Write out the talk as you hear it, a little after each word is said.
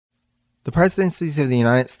The Presidencies of the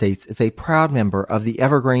United States is a proud member of the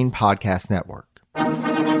Evergreen Podcast Network.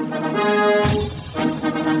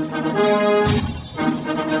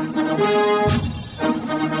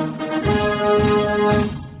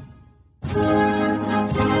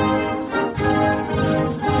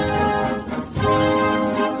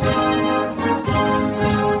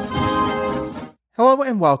 Hello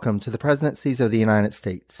and welcome to the Presidencies of the United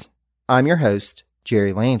States. I'm your host,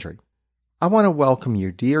 Jerry Landry. I want to welcome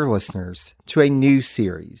you, dear listeners, to a new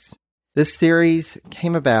series. This series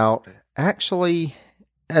came about actually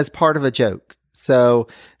as part of a joke. So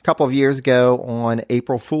a couple of years ago on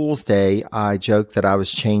April Fool's Day, I joked that I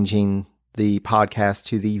was changing the podcast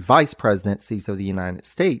to the Vice Presidencies of the United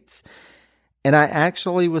States. And I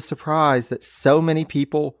actually was surprised that so many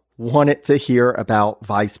people wanted to hear about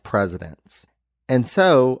vice presidents. And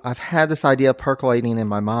so I've had this idea percolating in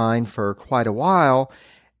my mind for quite a while,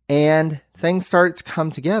 and things started to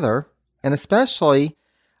come together. And especially,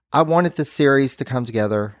 I wanted this series to come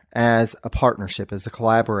together as a partnership, as a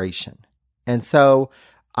collaboration. And so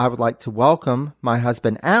I would like to welcome my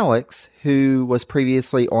husband, Alex, who was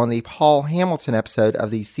previously on the Paul Hamilton episode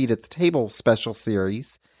of the Seat at the Table special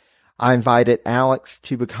series. I invited Alex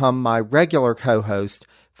to become my regular co-host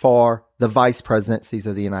for the Vice Presidencies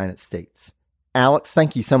of the United States. Alex,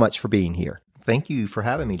 thank you so much for being here. Thank you for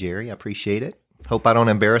having me, Jerry. I appreciate it. Hope I don't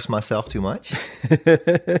embarrass myself too much.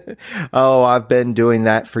 Oh, I've been doing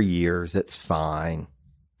that for years. It's fine.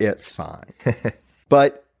 It's fine.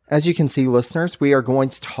 But as you can see, listeners, we are going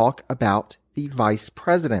to talk about the vice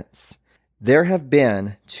presidents. There have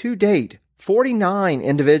been, to date, 49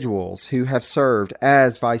 individuals who have served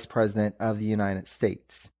as vice president of the United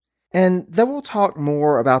States. And though we'll talk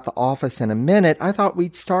more about the office in a minute, I thought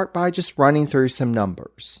we'd start by just running through some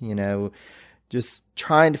numbers, just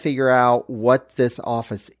trying to figure out what this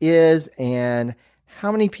office is and how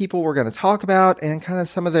many people we're going to talk about and kind of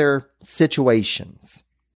some of their situations.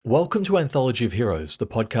 Welcome to Anthology of Heroes, the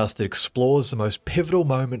podcast that explores the most pivotal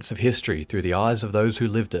moments of history through the eyes of those who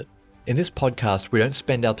lived it. In this podcast, we don't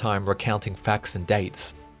spend our time recounting facts and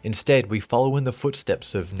dates. Instead, we follow in the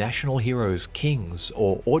footsteps of national heroes, kings,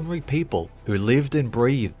 or ordinary people who lived and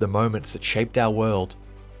breathed the moments that shaped our world.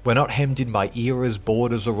 We're not hemmed in by eras,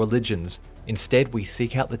 borders, or religions. Instead, we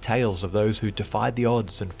seek out the tales of those who defied the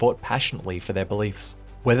odds and fought passionately for their beliefs.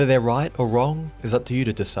 Whether they're right or wrong is up to you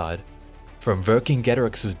to decide. From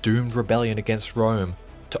Vercingetorix's doomed rebellion against Rome,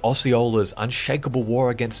 to Osceola's unshakable war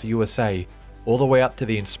against the USA, all the way up to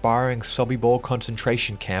the inspiring Sobibor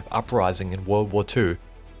concentration camp uprising in World War II,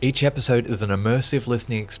 each episode is an immersive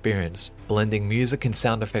listening experience, blending music and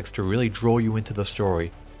sound effects to really draw you into the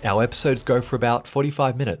story. Our episodes go for about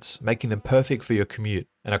 45 minutes, making them perfect for your commute,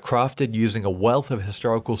 and are crafted using a wealth of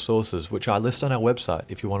historical sources, which I list on our website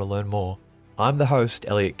if you want to learn more. I'm the host,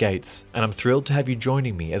 Elliot Gates, and I'm thrilled to have you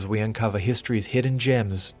joining me as we uncover history's hidden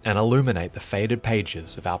gems and illuminate the faded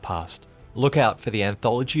pages of our past. Look out for the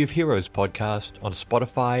Anthology of Heroes podcast on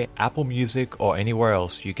Spotify, Apple Music, or anywhere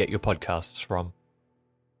else you get your podcasts from.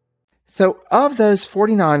 So of those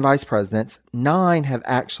 49 vice presidents, 9 have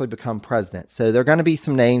actually become presidents. So there are going to be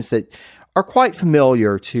some names that are quite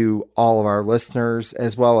familiar to all of our listeners,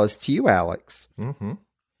 as well as to you, Alex.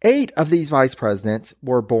 8 of these vice presidents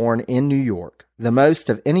were born in New York, the most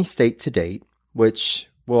of any state to date, which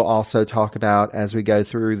we'll also talk about as we go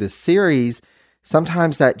through this series.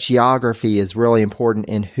 Sometimes that geography is really important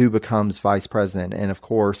in who becomes vice president. And of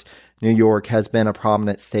course, New York has been a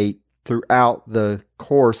prominent state throughout the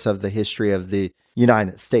course of the history of the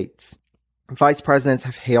United States. Vice presidents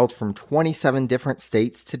have hailed from 27 different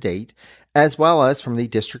states to date, as well as from the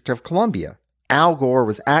District of Columbia. Al Gore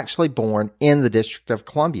was actually born in the District of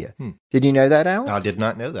Columbia. Did you know that, Alex? I did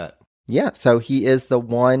not know that. Yeah, so he is the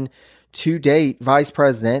one to date vice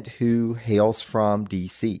president who hails from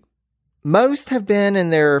D.C. Most have been in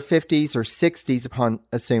their 50s or 60s upon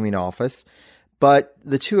assuming office. But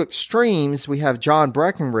the two extremes, we have John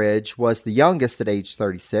Breckinridge was the youngest at age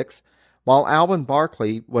 36, while Alvin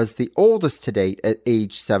Barkley was the oldest to date at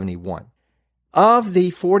age 71. Of the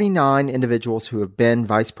 49 individuals who have been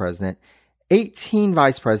vice president, 18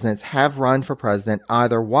 vice presidents have run for president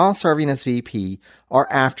either while serving as VP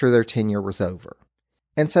or after their tenure was over.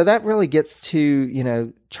 And so that really gets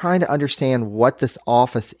to, trying to understand what this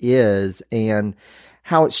office is and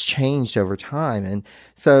how it's changed over time. And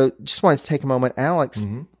so just wanted to take a moment, Alex,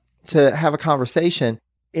 to have a conversation.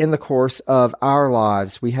 In the course of our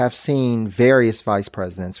lives, we have seen various vice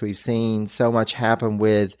presidents. We've seen so much happen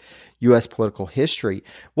with U.S. political history.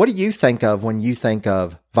 What do you think of when you think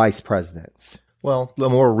of vice presidents? Well, the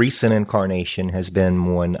more recent incarnation has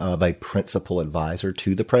been one of a principal advisor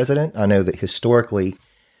to the president. I know that historically,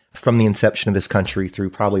 from the inception of this country through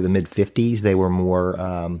probably the mid-50s, they were more,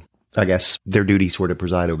 I guess, their duties were to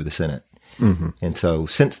preside over the Senate. Mm-hmm. And so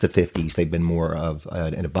since the 50s, they've been more of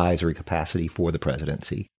an advisory capacity for the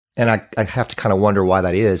presidency. And I have to kind of wonder why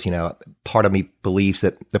that is. You know, part of me believes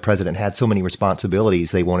that the president had so many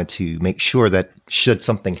responsibilities, they wanted to make sure that should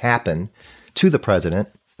something happen to the president,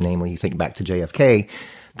 namely, you think back to JFK,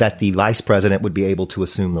 that the vice president would be able to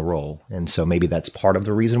assume the role. And so maybe that's part of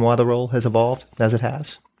the reason why the role has evolved as it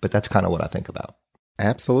has. But that's kind of what I think about.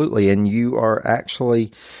 Absolutely. And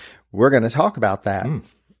we're going to talk about that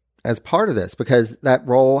as part of this, because that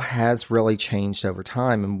role has really changed over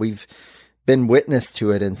time. And we've been witness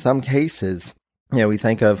to it in some cases. You know, we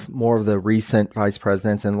think of more of the recent vice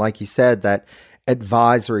presidents and, like you said, that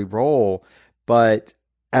advisory role. But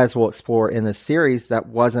as we'll explore in this series, that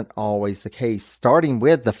wasn't always the case, starting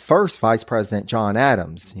with the first vice president, John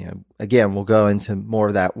Adams. You know, again, we'll go into more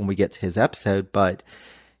of that when we get to his episode, but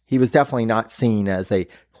he was definitely not seen as a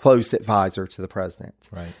close advisor to the president.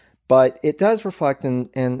 Right. But it does reflect in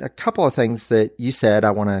a couple of things that you said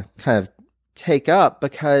I want to kind of take up,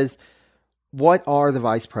 because what are the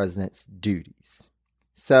vice president's duties?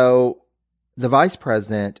 So the vice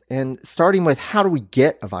president, and starting with how do we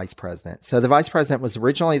get a vice president? So the vice president was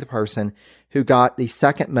originally the person who got the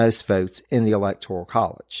second most votes in the Electoral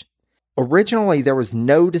College. Originally, there was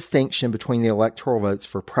no distinction between the electoral votes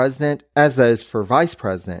for president as those for vice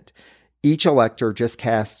president. Each elector just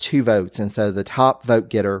cast 2 votes, and so the top vote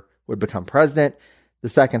getter would become president, the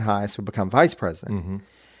second highest would become vice president. Mm-hmm.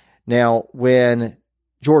 Now, when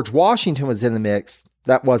George Washington was in the mix,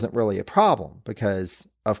 that wasn't really a problem because,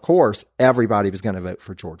 of course, everybody was going to vote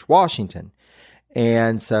for George Washington.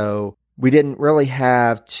 And so we didn't really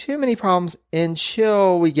have too many problems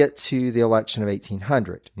until we get to the election of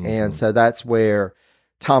 1800. Mm-hmm. And so that's where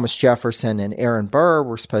Thomas Jefferson and Aaron Burr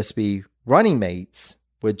were supposed to be running mates,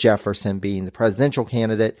 with Jefferson being the presidential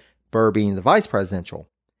candidate, Burr being the vice presidential.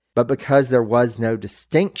 But because there was no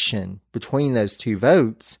distinction between those 2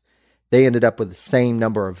 votes, they ended up with the same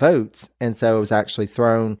number of votes. And so it was actually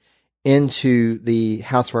thrown into the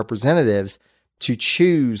House of Representatives to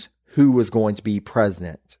choose who was going to be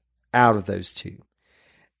president out of those 2.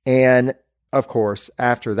 And of course,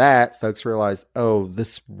 after that, folks realized, oh,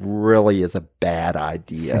 this really is a bad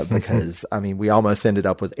idea because, I mean, we almost ended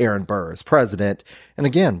up with Aaron Burr as president. And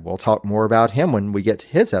again, we'll talk more about him when we get to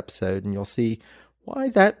his episode, and you'll see why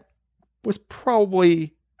that was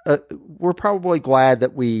probably, we're probably glad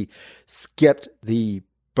that we skipped the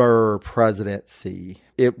Burr presidency.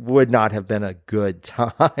 It would not have been a good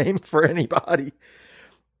time for anybody.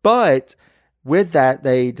 But with that,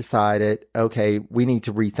 they decided, okay, we need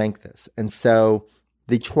to rethink this. And so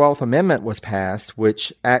the 12th Amendment was passed,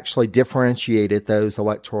 which actually differentiated those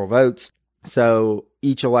electoral votes. So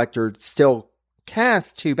each elector still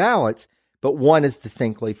casts 2 ballots, but one is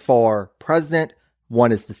distinctly for president,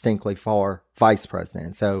 one is distinctly for vice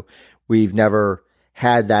president. So we've never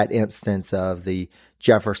had that instance of the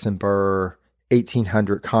Jefferson-Burr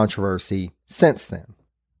 1800 controversy since then.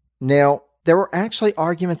 Now, there were actually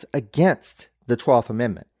arguments against the 12th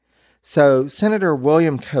Amendment. So Senator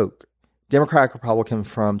William Koch, Democratic Republican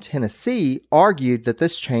from Tennessee, argued that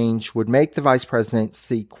this change would make the vice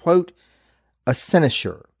presidency, quote, a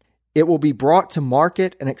sinecure. It will be brought to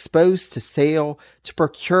market and exposed to sale to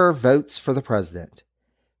procure votes for the president.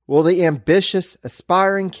 Will the ambitious,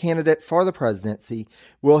 aspiring candidate for the presidency,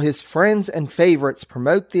 will his friends and favorites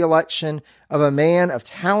promote the election of a man of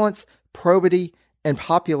talents, probity, and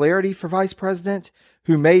popularity for vice president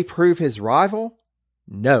who may prove his rival?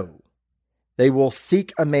 No. They will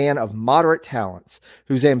seek a man of moderate talents,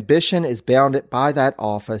 whose ambition is bounded by that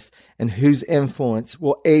office and whose influence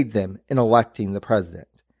will aid them in electing the president.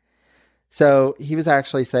 So he was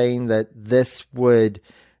actually saying that this would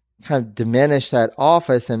kind of diminish that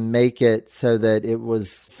office and make it so that it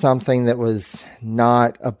was something that was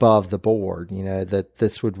not above the board, that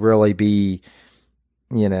this would really be,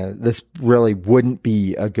 this really wouldn't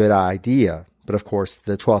be a good idea. But of course,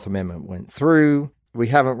 the 12th Amendment went through. We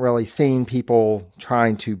haven't really seen people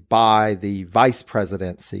trying to buy the vice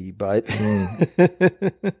presidency, but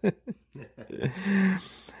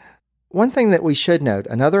one thing that we should note,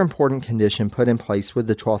 another important condition put in place with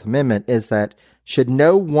the 12th Amendment is that should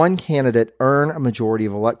no one candidate earn a majority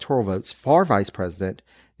of electoral votes for vice president,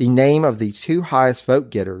 the name of the 2 highest vote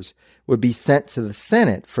getters would be sent to the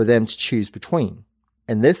Senate for them to choose between.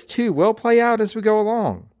 And this too will play out as we go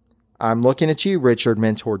along. I'm looking at you, Richard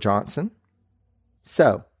Mentor Johnson.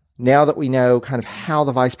 So, now that we know kind of how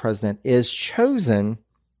the vice president is chosen,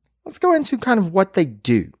 let's go into kind of what they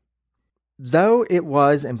do. Though it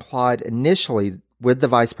was implied initially with the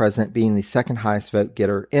vice president being the second highest vote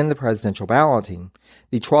getter in the presidential balloting,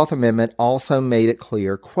 the 12th Amendment also made it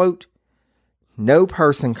clear, quote, no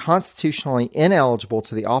person constitutionally ineligible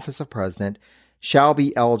to the office of president shall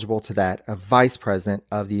be eligible to that of vice president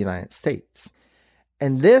of the United States.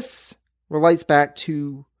 And this relates back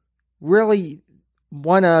to really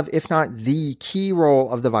one of, if not the key role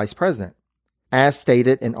of the vice president. As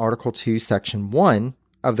stated in Article 2, Section 1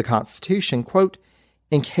 of the Constitution, quote,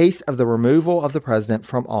 in case of the removal of the president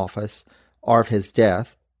from office or of his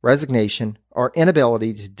death, resignation, or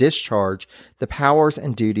inability to discharge the powers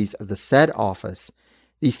and duties of the said office,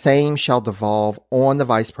 the same shall devolve on the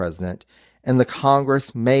vice president, and the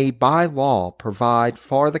Congress may by law provide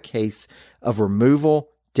for the case of removal,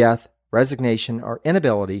 death, resignation, or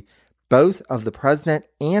inability, both of the president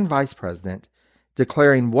and vice president,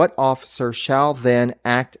 declaring what officer shall then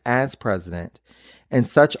act as president, and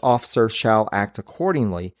such officer shall act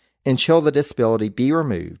accordingly until the disability be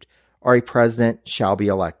removed, or a president shall be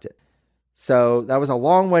elected. So that was a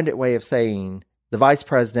long-winded way of saying the vice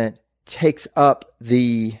president takes up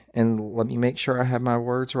and let me make sure I have my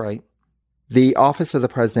words right, the office of the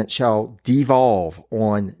president shall devolve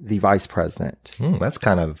on the vice president. That's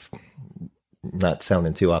kind of not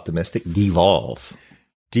sounding too optimistic. Devolve.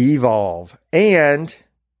 And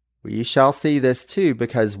we shall see this too,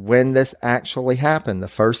 because when this actually happened, the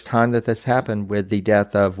first time that this happened with the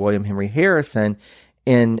death of William Henry Harrison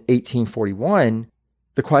in 1841,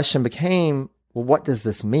 the question became, well, what does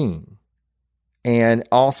this mean? And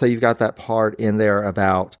also you've got that part in there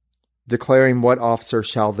about declaring what officer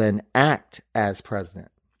shall then act as president.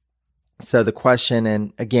 So the question,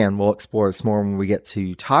 and again, we'll explore this more when we get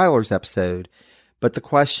to Tyler's episode, but the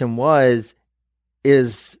question was,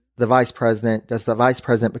 does the vice president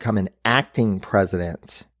become an acting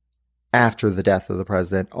president after the death of the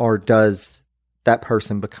president, or does that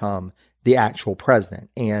person become the actual president?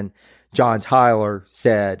 And John Tyler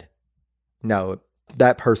said, no,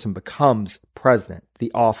 that person becomes president.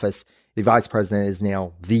 The vice president is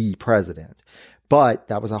now the president. But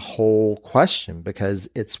that was a whole question because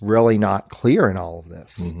it's really not clear in all of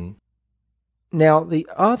this. Mm-hmm. Now, the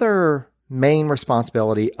other main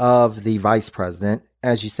responsibility of the vice president,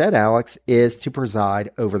 as you said, Alex, is to preside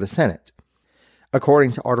over the Senate.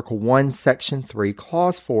 According to Article 1, Section 3,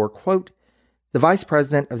 Clause 4, quote, the vice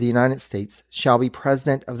president of the United States shall be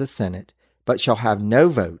president of the Senate, but shall have no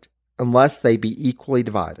vote unless they be equally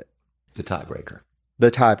divided. The tiebreaker.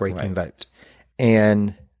 The tie-breaking vote.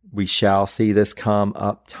 And we shall see this come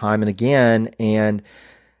up time and again, and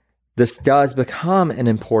this does become an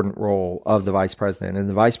important role of the vice president. And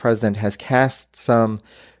the vice president has cast some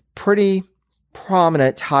pretty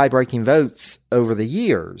prominent tie-breaking votes over the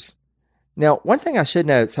years. Now, one thing I should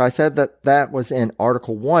note, so I said that was in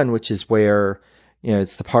Article 1, which is where,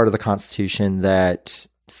 it's the part of the Constitution that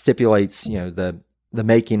stipulates, the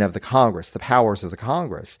making of the Congress, the powers of the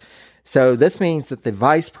Congress. So this means that the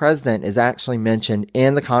vice president is actually mentioned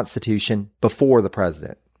in the Constitution before the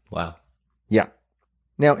president. Wow. Yeah.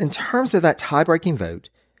 Now, in terms of that tie-breaking vote,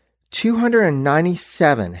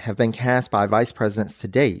 297 have been cast by vice presidents to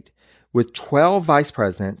date, with 12 vice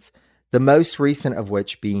presidents, the most recent of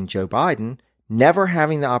which being Joe Biden, never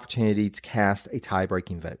having the opportunity to cast a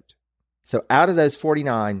tie-breaking vote. So out of those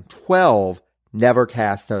 49, 12 never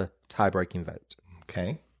cast a tie-breaking vote.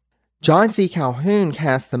 Okay. John C. Calhoun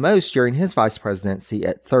cast the most during his vice presidency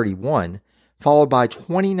at 31, followed by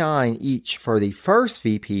 29 each for the first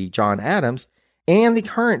VP, John Adams, and the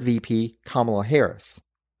current VP, Kamala Harris.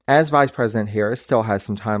 As Vice President Harris still has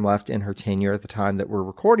some time left in her tenure at the time that we're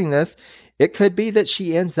recording this, it could be that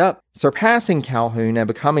she ends up surpassing Calhoun and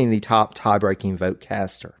becoming the top tie-breaking vote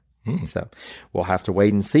caster. So we'll have to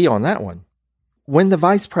wait and see on that one. When the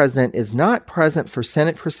vice president is not present for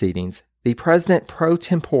Senate proceedings, the president pro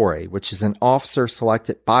tempore, which is an officer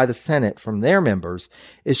selected by the Senate from their members,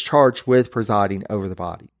 is charged with presiding over the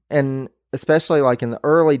body. And especially like in the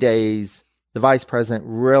early days, the vice president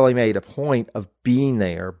really made a point of being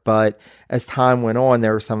there. But as time went on,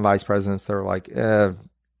 there were some vice presidents that were like,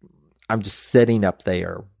 I'm just sitting up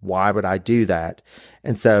there. Why would I do that?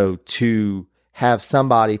 And so to have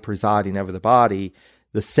somebody presiding over the body,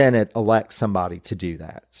 the Senate elects somebody to do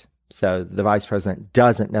that. So the vice president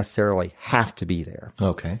doesn't necessarily have to be there.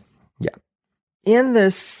 Okay. Yeah. In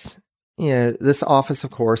this, this office,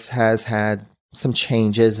 of course, has had some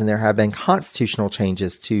changes, and there have been constitutional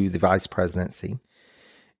changes to the vice presidency,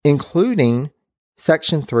 including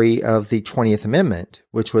Section 3 of the 20th Amendment,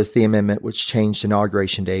 which was the amendment which changed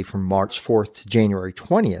Inauguration Day from March 4th to January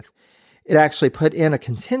 20th. It actually put in a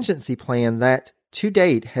contingency plan that, to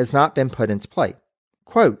date, has not been put into play.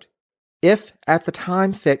 Quote, If at the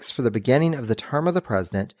time fixed for the beginning of the term of the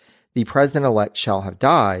president-elect shall have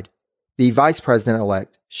died, the vice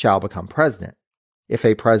president-elect shall become president. If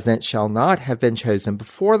a president shall not have been chosen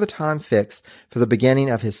before the time fixed for the beginning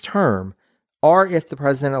of his term, or if the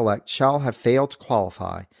president-elect shall have failed to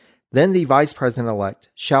qualify, then the vice president-elect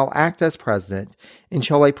shall act as president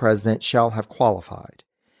until a president shall have qualified.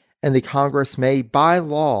 And the Congress may by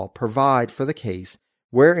law provide for the case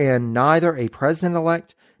wherein neither a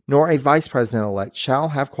president-elect nor a vice president-elect shall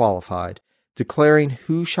have qualified, declaring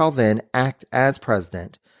who shall then act as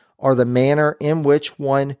president, or the manner in which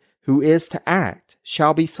one who is to act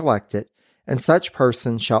shall be selected, and such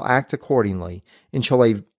person shall act accordingly until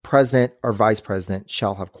a president or vice president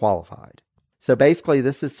shall have qualified. So basically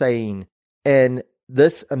this is saying, and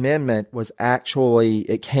this amendment was actually,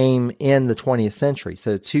 it came in the 20th century.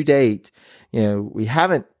 So to date, we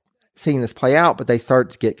haven't seen this play out, but they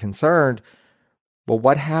start to get concerned. Well,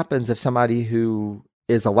 what happens if somebody who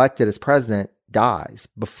is elected as president dies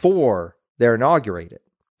before they're inaugurated?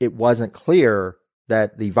 It wasn't clear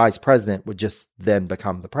that the vice president would just then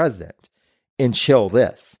become the president until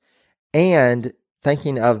this. And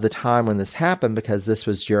thinking of the time when this happened, because this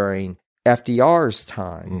was during FDR's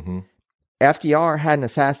time, FDR had an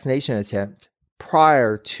assassination attempt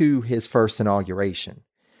prior to his first inauguration.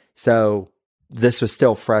 So this was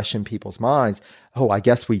still fresh in people's minds. Oh, I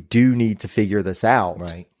guess we do need to figure this out,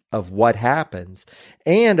 right, of what happens,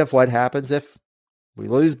 and of what happens if we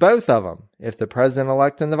lose both of them. If the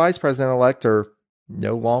president-elect and the vice president-elect are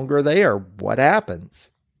no longer there, what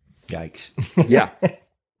happens? Yikes. Yeah.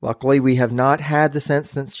 Luckily, we have not had this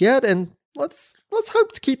instance yet, and let's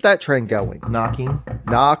hope to keep that trend going.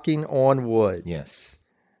 Knocking on wood. Yes.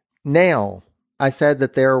 Now, I said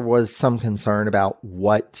that there was some concern about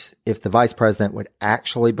what if the vice president would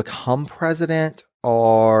actually become president,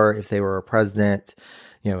 or if they were a president,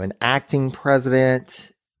 an acting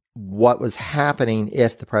president, what was happening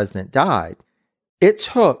if the president died. It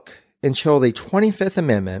took until the 25th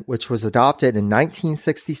Amendment, which was adopted in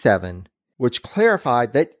 1967, which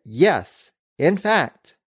clarified that, yes, in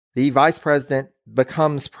fact, the vice president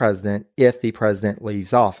becomes president if the president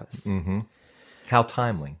leaves office. Mm-hmm. How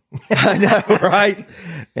timely. I know, right?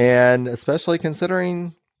 And especially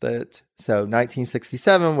considering that, so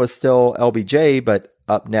 1967 was still LBJ, but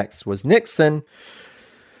up next was Nixon.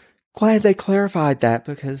 Glad they clarified that,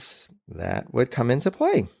 because that would come into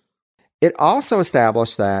play. It also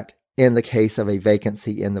established that in the case of a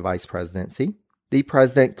vacancy in the vice presidency, the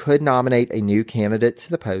president could nominate a new candidate to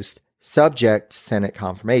the post subject to Senate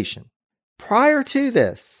confirmation. Prior to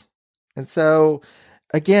this, and so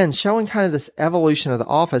again, showing kind of this evolution of the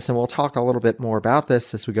office, and we'll talk a little bit more about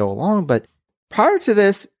this as we go along, but prior to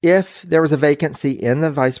this, if there was a vacancy in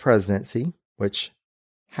the vice presidency, which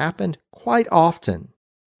happened quite often,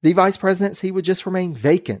 the vice presidency would just remain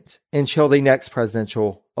vacant until the next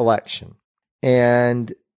presidential election.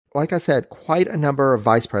 And like I said, quite a number of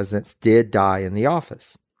vice presidents did die in the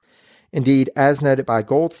office. Indeed, as noted by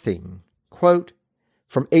Goldstein, quote,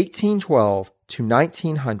 from 1812 to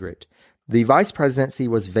 1900, the vice presidency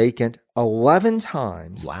was vacant 11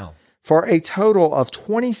 times. Wow. For a total of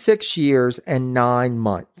 26 years and 9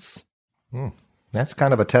 months. That's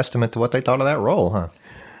kind of a testament to what they thought of that role, huh?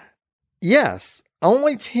 Yes.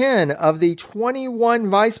 Only 10 of the 21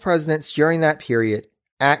 vice presidents during that period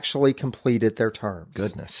actually completed their terms.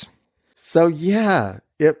 Goodness. So yeah,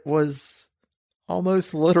 it was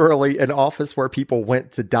almost literally an office where people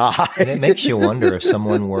went to die. And it makes you wonder if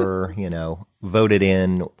someone were, voted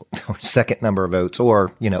in, or second number of votes,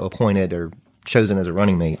 or, appointed or chosen as a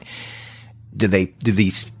running mate. Do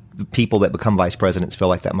these people that become vice presidents feel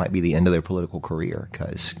like that might be the end of their political career?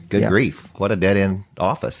 Because good grief, what a dead end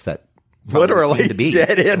office that literally to be.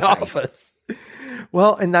 Dead end office.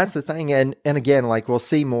 Well, and that's the thing. And again, like we'll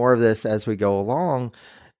see more of this as we go along,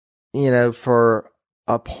 for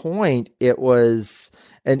a point it was,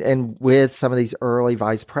 and with some of these early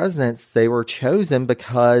vice presidents, they were chosen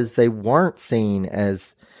because they weren't seen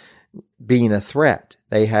as being a threat.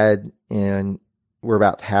 They had, and we're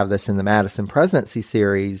about to have this in the Madison presidency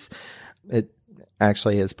series. It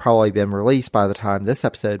actually has probably been released by the time this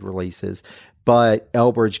episode releases, but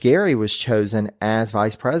Elbridge Gerry was chosen as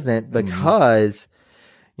vice president because,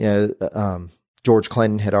 George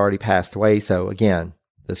Clinton had already passed away. So again,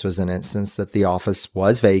 this was an instance that the office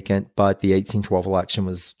was vacant, but the 1812 election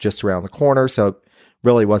was just around the corner. So it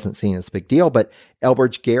really wasn't seen as a big deal. But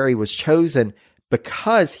Elbridge Gerry was chosen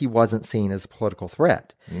because he wasn't seen as a political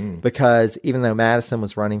threat. Because even though Madison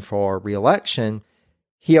was running for re-election,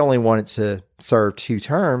 he only wanted to serve 2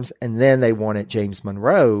 terms, and then they wanted James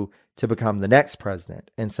Monroe to become the next president.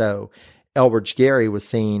 And so Elbridge Gerry was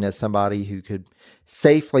seen as somebody who could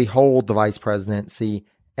safely hold the vice presidency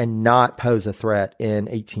and not pose a threat in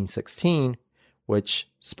 1816, which,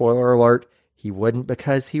 spoiler alert, he wouldn't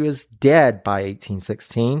because he was dead by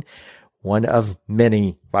 1816, one of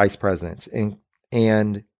many vice presidents.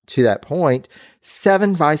 And to that point,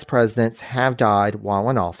 7 vice presidents have died while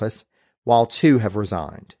in office, while 2 have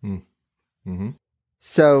resigned. Mm-hmm.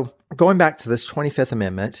 So going back to this 25th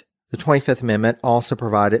Amendment, the 25th Amendment also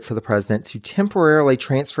provided for the president to temporarily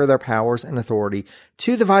transfer their powers and authority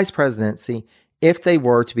to the vice presidency if they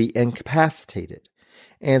were to be incapacitated.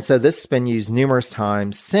 And so this has been used numerous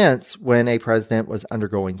times since when a president was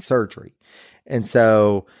undergoing surgery. And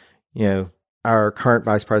so, our current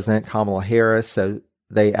vice president, Kamala Harris, so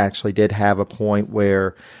they actually did have a point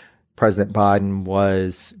where President Biden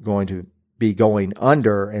was going to be going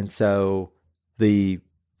under. And so the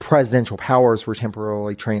presidential powers were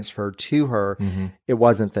temporarily transferred to her. Mm-hmm. It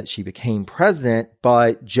wasn't that she became president,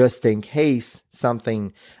 but just in case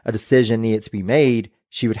a decision needed to be made,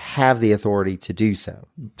 she would have the authority to do so.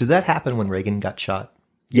 Did that happen when Reagan got shot?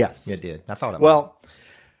 Yes. It did. I thought it Well,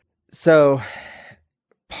 so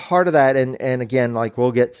part of that, and again, like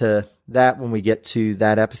we'll get to that when we get to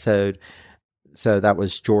that episode. So that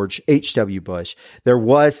was George H.W. Bush. There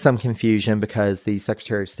was some confusion because the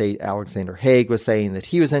Secretary of State, Alexander Haig, was saying that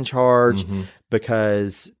he was in charge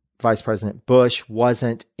because Vice President Bush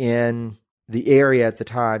wasn't in the area at the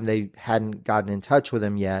time. They hadn't gotten in touch with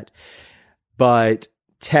him yet. But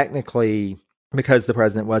technically, because the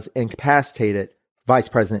president was incapacitated, Vice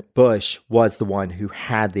President Bush was the one who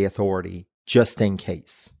had the authority just in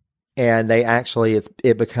case. And they actually,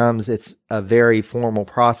 it's a very formal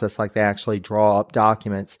process. Like they actually draw up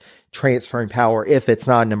documents transferring power if it's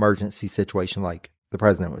not an emergency situation, like the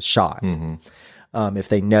president was shot. Mm-hmm. If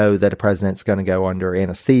they know that a president's going to go under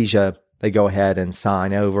anesthesia, they go ahead and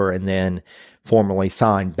sign over and then formally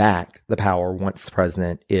sign back the power once the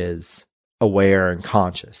president is aware and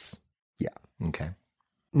conscious. Yeah. Okay.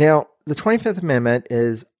 Now, the 25th Amendment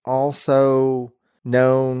is also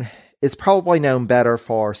known, it's probably known better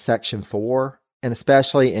for Section 4, and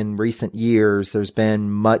especially in recent years, there's been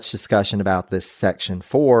much discussion about this Section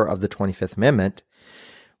 4 of the 25th Amendment,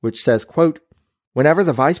 which says, quote, whenever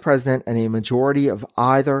the vice president and a majority of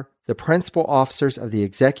either the principal officers of the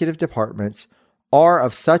executive departments or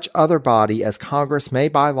of such other body as Congress may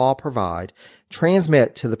by law provide,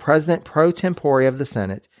 transmit to the president pro tempore of the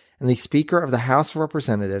Senate and the Speaker of the House of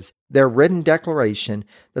Representatives their written declaration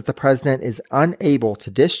that the President is unable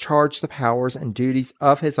to discharge the powers and duties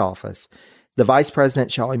of his office, the Vice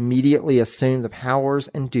President shall immediately assume the powers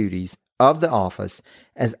and duties of the office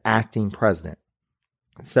as acting President.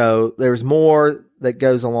 So there's more that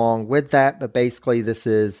goes along with that, but basically this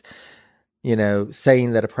is,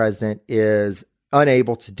 saying that a president is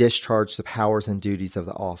unable to discharge the powers and duties of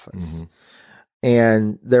the office. Mm-hmm.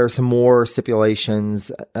 And there are some more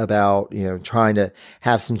stipulations about, trying to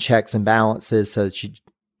have some checks and balances so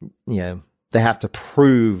that they have to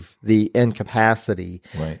prove the incapacity.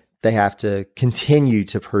 Right. They have to continue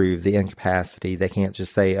to prove the incapacity. They can't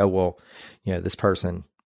just say, oh, well, this person,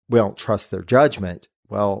 we don't trust their judgment.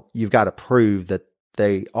 Well, you've got to prove that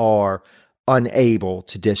they are unable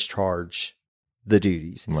to discharge the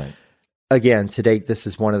duties. Right. Again, to date, this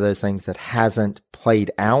is one of those things that hasn't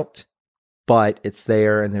played out, but it's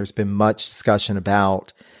there, and there's been much discussion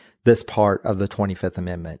about this part of the 25th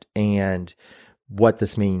Amendment and what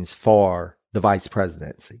this means for the vice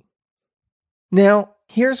presidency. Now,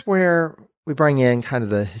 here's where we bring in kind of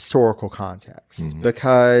the historical context,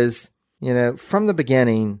 because, from the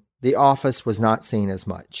beginning, the office was not seen as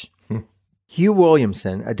much. Hugh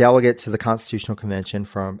Williamson, a delegate to the Constitutional Convention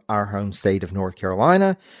from our home state of North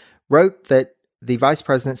Carolina, wrote that the vice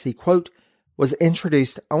presidency, quote, was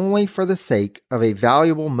introduced only for the sake of a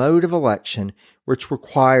valuable mode of election which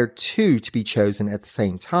required 2 to be chosen at the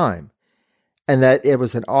same time, and that it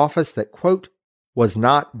was an office that, quote, was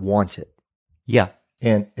not wanted. Yeah,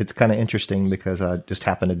 and it's kind of interesting because I just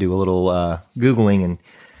happened to do a little Googling and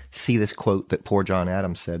see this quote that poor John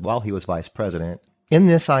Adams said while he was vice president. In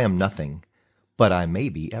this I am nothing, but I may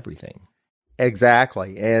be everything.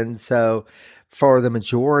 Exactly. And so for the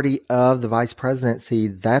majority of the vice presidency,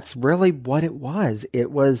 that's really what it was. It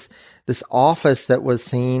was this office that was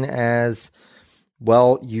seen as,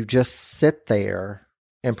 well, you just sit there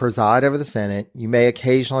and preside over the Senate. You may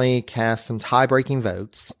occasionally cast some tie-breaking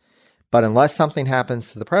votes, but unless something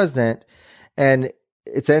happens to the president, and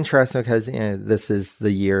it's interesting because this is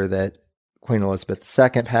the year that Queen Elizabeth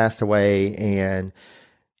II passed away, and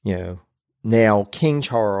now King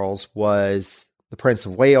Charles was the Prince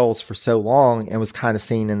of Wales for so long and was kind of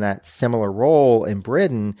seen in that similar role in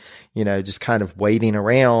Britain, just kind of waiting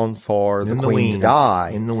around for the Queen to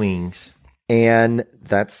die. In the wings. And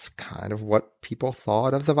that's kind of what people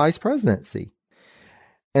thought of the vice presidency.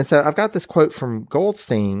 And so I've got this quote from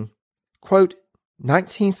Goldstein, quote,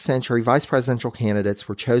 19th century vice presidential candidates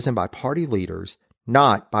were chosen by party leaders,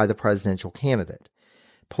 not by the presidential candidate.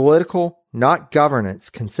 Political, not governance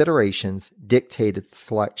considerations dictated the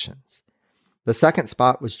selections. The second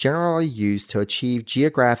spot was generally used to achieve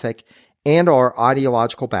geographic and/or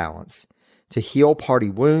ideological balance, to heal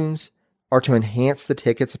party wounds, or to enhance the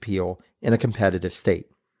ticket's appeal in a competitive state.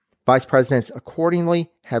 Vice presidents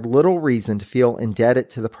accordingly had little reason to feel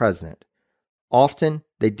indebted to the president. Often,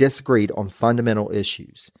 they disagreed on fundamental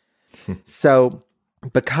issues. So,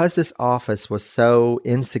 because this office was so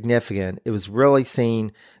insignificant, it was really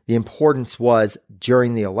seen the importance was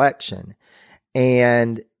during the election.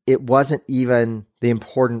 And it wasn't even the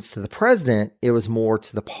importance to the president, it was more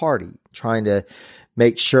to the party, trying to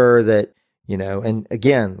make sure that, and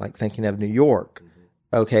again, like thinking of New York,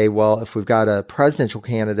 okay, well, if we've got a presidential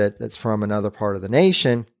candidate that's from another part of the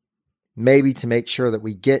nation, maybe to make sure that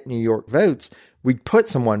we get New York votes, we'd put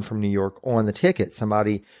someone from New York on the ticket,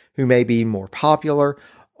 somebody who may be more popular,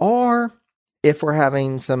 or if we're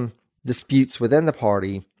having some disputes within the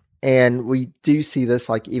party, and we do see this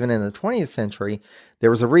like even in the 20th century,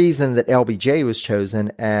 there was a reason that LBJ was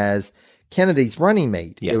chosen as Kennedy's running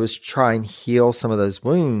mate. Yeah. It was to try and heal some of those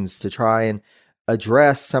wounds, to try and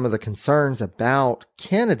address some of the concerns about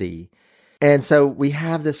Kennedy. And so we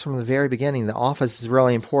have this from the very beginning. The office is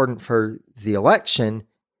really important for the election,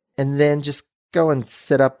 and then just go and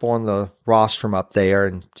sit up on the rostrum up there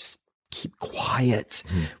and just keep quiet.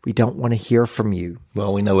 We don't want to hear from you.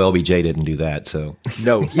 Well, we know LBJ didn't do that, so.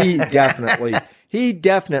 No, he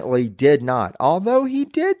definitely did not. Although he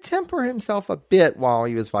did temper himself a bit while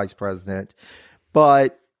he was vice president.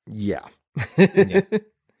 But yeah.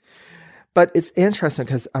 But it's interesting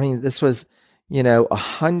because, this was,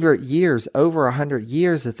 100 years, over 100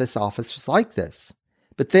 years that this office was like this.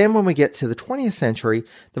 But then when we get to the 20th century,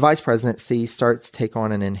 the vice presidency starts to take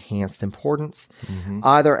on an enhanced importance,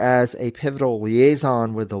 either as a pivotal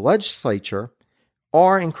liaison with the legislature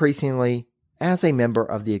or increasingly as a member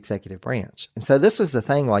of the executive branch. And so this was the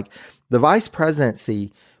thing, like the vice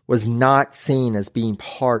presidency was not seen as being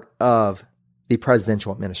part of the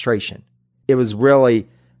presidential administration. It was really,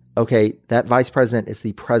 okay, that vice president is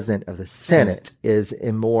the president of the Senate, is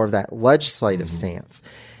in more of that legislative stance.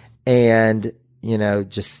 And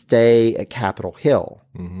just stay at Capitol Hill.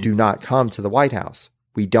 Do not come to the White House.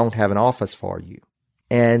 We don't have an office for you.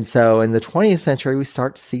 And so in the 20th century, we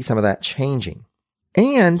start to see some of that changing.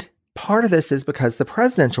 And part of this is because the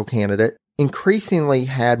presidential candidate increasingly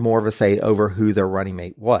had more of a say over who their running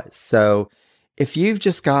mate was. So if you've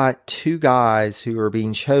just got two guys who are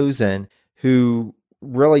being chosen who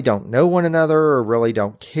really don't know one another or really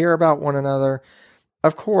don't care about one another,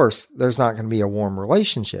 of course, there's not going to be a warm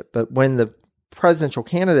relationship. But when the presidential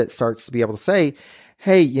candidate starts to be able to say,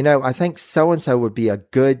 hey, I think so-and-so would be a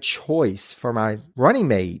good choice for my running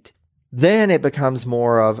mate, then it becomes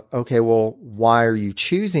more of, okay, well, why are you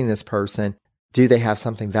choosing this person? Do they have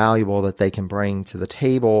something valuable that they can bring to the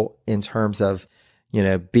table in terms of,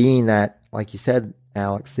 being that, like you said,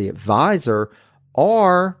 Alex, the advisor,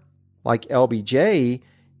 or like LBJ,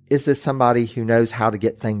 is this somebody who knows how to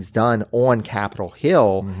get things done on Capitol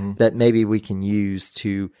Hill that maybe we can use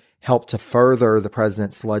to help to further the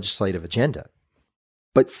president's legislative agenda?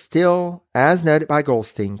 But still, as noted by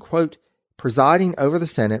Goldstein, quote, presiding over the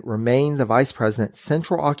Senate remained the vice president's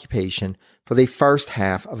central occupation for the first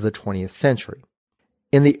half of the 20th century.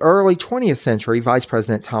 In the early 20th century, Vice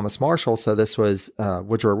President Thomas Marshall, so this was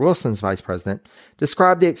Woodrow Wilson's vice president,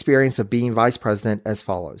 described the experience of being vice president as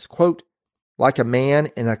follows, quote, like a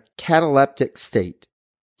man in a cataleptic state,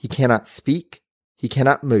 he cannot speak, he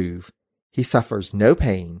cannot move, he suffers no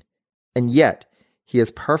pain, and yet he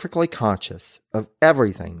is perfectly conscious of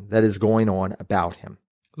everything that is going on about him.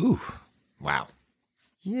 Ooh, wow.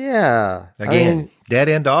 Yeah. Again,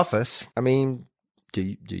 dead-end office.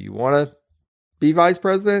 Do you want to be vice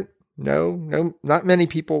president? No, not many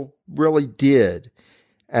people really did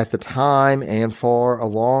at the time, and for a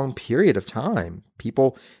long period of time,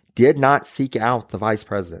 people did not seek out the vice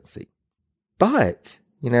presidency. But,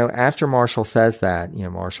 after Marshall says that,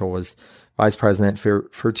 Marshall was vice president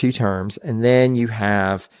for 2 terms. And then you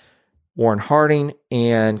have Warren Harding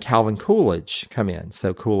and Calvin Coolidge come in.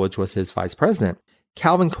 So Coolidge was his vice president.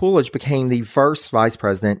 Calvin Coolidge became the first vice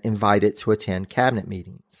president invited to attend cabinet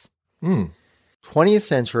meetings. 20th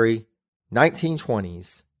century,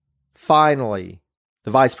 1920s, finally,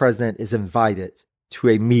 the vice president is invited to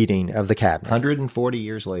a meeting of the cabinet. 140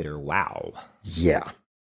 years later. Wow. Yeah.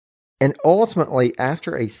 And ultimately,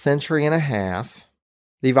 after a century and a half,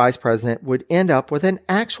 the vice president would end up with an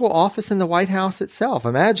actual office in the White House itself.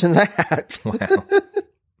 Imagine that. Wow.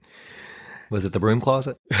 Was it the broom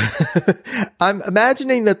closet? I'm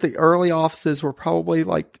imagining that the early offices were probably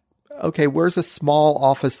like, okay, where's a small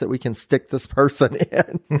office that we can stick this person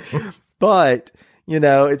in? But,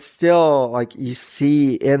 it's still like you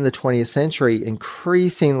see in the 20th century,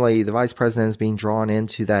 increasingly the vice president is being drawn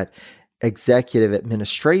into that executive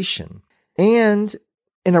administration. And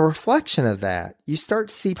in a reflection of that, you start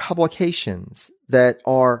to see publications that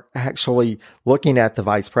are actually looking at the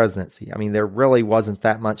vice presidency. I mean, there really wasn't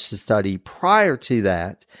that much to study prior to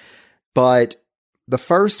that, but the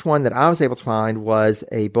first one that I was able to find was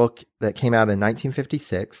a book that came out in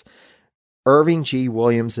 1956, Irving G.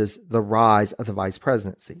 Williams's The Rise of the Vice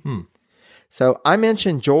Presidency. So I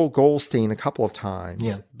mentioned Joel Goldstein a couple of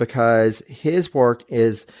times because his work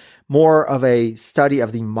is more of a study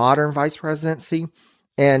of the modern vice presidency.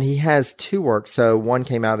 And he has two works. So one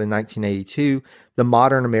came out in 1982, The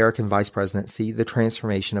Modern American Vice Presidency, The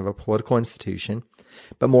Transformation of a Political Institution.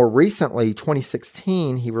 But more recently,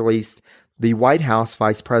 2016, he released The White House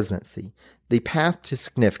Vice Presidency, The Path to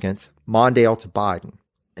Significance, Mondale to Biden.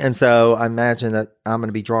 And so I imagine that I'm going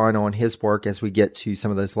to be drawing on his work as we get to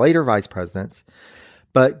some of those later vice presidents.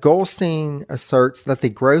 But Goldstein asserts that the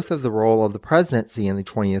growth of the role of the presidency in the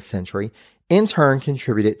 20th century in turn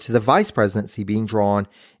contributed to the vice presidency being drawn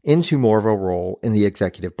into more of a role in the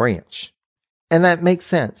executive branch. And that makes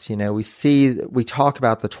sense. We talk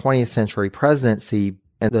about the 20th century presidency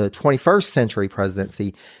and the 21st century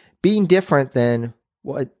presidency being different than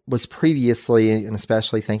what was previously, and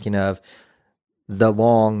especially thinking of the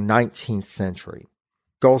long 19th century.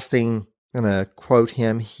 Goldstein, I'm going to quote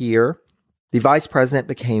him here, "The vice president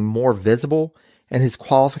became more visible and his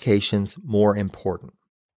qualifications more important."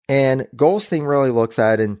 And Goldstein really looks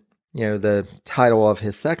at, in the title of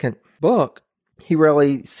his second book, he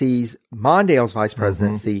really sees Mondale's vice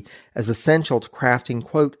presidency as essential to crafting,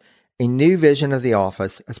 quote, "a new vision of the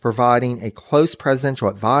office as providing a close presidential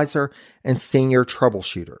advisor and senior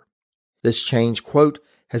troubleshooter. This change, quote,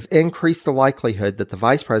 has increased the likelihood that the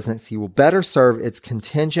vice presidency will better serve its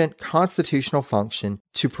contingent constitutional function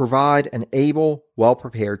to provide an able,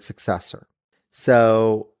 well-prepared successor."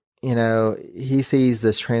 So, he sees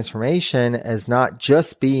this transformation as not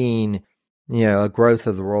just being, a growth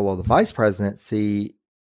of the role of the vice presidency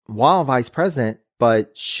while vice president,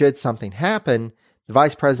 but should something happen, the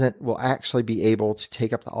vice president will actually be able to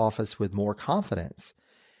take up the office with more confidence.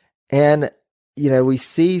 And, we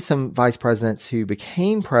see some vice presidents who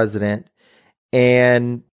became president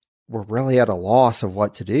and were really at a loss of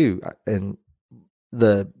what to do. And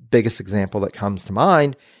the biggest example that comes to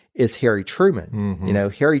mind is Harry Truman.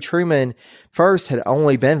 Harry Truman first had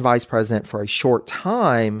only been vice president for a short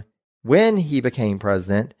time when he became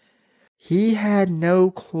president. He had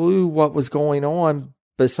no clue what was going on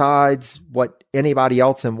besides what anybody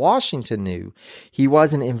else in Washington knew. He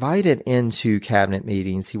wasn't invited into cabinet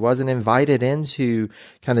meetings. He wasn't invited into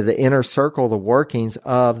kind of the inner circle, the workings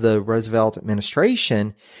of the Roosevelt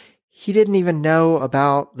administration. He didn't even know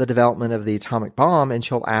about the development of the atomic bomb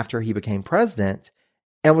until after he became president,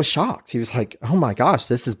 and was shocked. He was like, oh my gosh,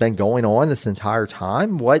 this has been going on this entire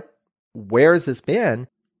time? Where has this been?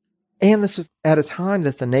 And this was at a time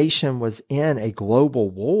that the nation was in a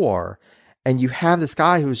global war. And you have this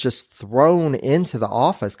guy who was just thrown into the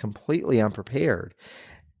office completely unprepared.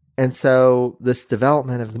 And so this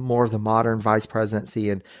development of more of the modern vice presidency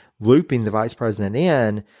and looping the vice president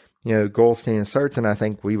in, Goldstein asserts, and I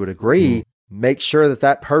think we would agree, make sure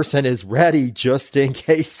that person is ready just in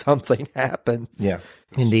case something happens. Yeah,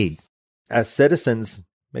 indeed. As citizens,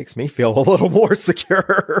 makes me feel a little more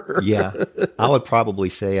secure. Yeah, I would probably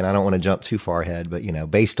say, and I don't want to jump too far ahead, but,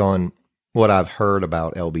 based on what I've heard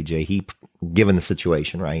about LBJ, given the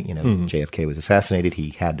situation, right? JFK was assassinated.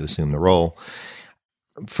 He had to assume the role.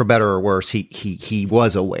 For better or worse, he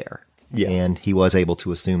was aware. Yeah. And he was able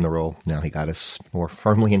to assume the role. Now he got us more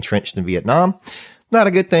firmly entrenched in Vietnam. Not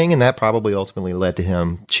a good thing, and that probably ultimately led to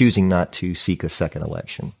him choosing not to seek a second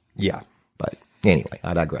election. Yeah. But anyway,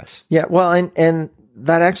 I digress. Yeah, well, and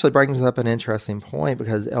that actually brings up an interesting point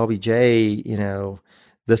because LBJ,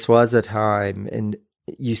 this was a time, and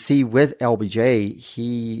you see with LBJ,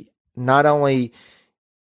 he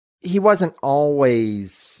wasn't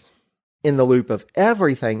always in the loop of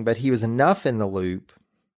everything, but he was enough in the loop,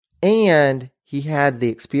 and he had the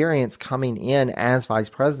experience coming in as vice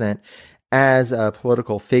president, as a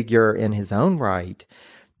political figure in his own right,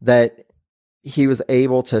 that he was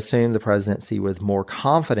able to assume the presidency with more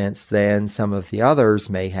confidence than some of the others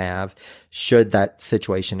may have should that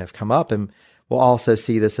situation have come up. And we'll also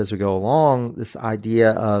see this as we go along, this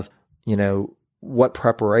idea of, what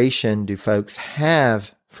preparation do folks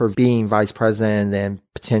have for being vice president and then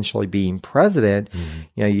potentially being president.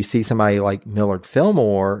 Mm-hmm. You see somebody like Millard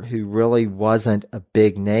Fillmore, who really wasn't a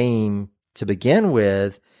big name to begin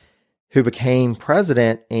with, who became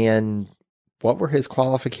president, and what were his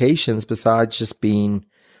qualifications besides just being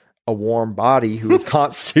a warm body who was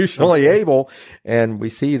constitutionally able? And we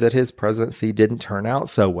see that his presidency didn't turn out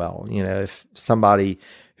so well. If somebody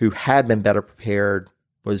who had been better prepared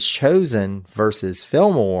was chosen versus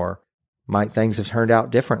Fillmore, might things have turned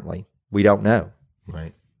out differently? We don't know.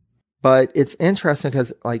 Right. But it's interesting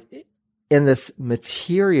because, in this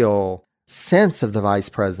material sense of the vice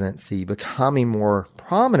presidency becoming more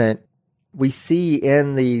prominent, we see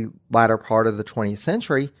in the latter part of the 20th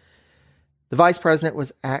century, the vice president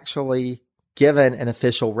was actually given an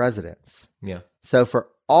official residence. Yeah. So for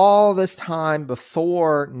all this time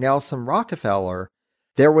before Nelson Rockefeller,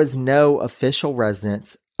 there was no official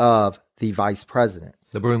residence of the vice president.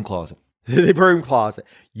 The broom closet. The broom closet.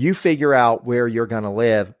 You figure out where you're going to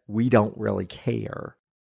live. We don't really care.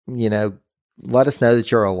 Let us know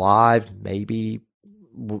that you're alive. Maybe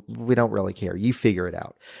we don't really care. You figure it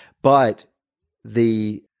out. But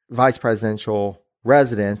the vice presidential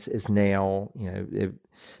residence is now, the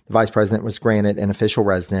vice president was granted an official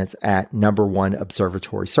residence at number 1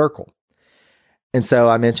 Observatory Circle. And so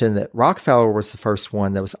I mentioned that Rockefeller was the first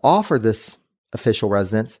one that was offered this official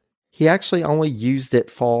residence. He actually only used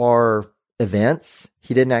it for events.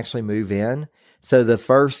 He didn't actually move in. So the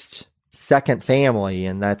second family,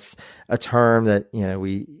 and that's a term that,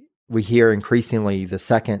 we hear increasingly, the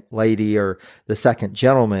second lady or the second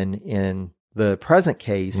gentleman in the present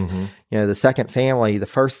case. Mm-hmm. The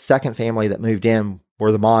first second family that moved in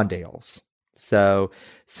were the Mondales. So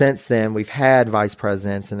since then, we've had vice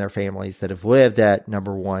presidents and their families that have lived at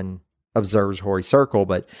number 1 Observatory Circle,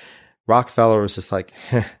 but Rockefeller was just like,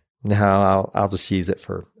 no, I'll just use it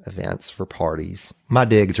for events, for parties. My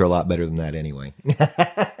digs are a lot better than that anyway.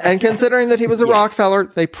 And considering that he was a Rockefeller,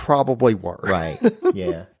 they probably were. Right,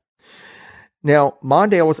 yeah. Now,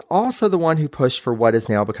 Mondale was also the one who pushed for what has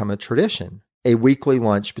now become a tradition, a weekly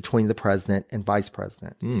lunch between the president and vice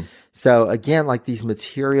president. So again, these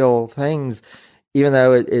material things, even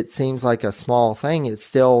though it seems like a small thing, it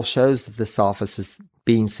still shows that this office is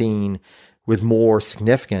being seen with more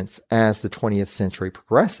significance as the 20th century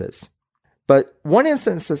progresses. But one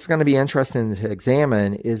instance that's going to be interesting to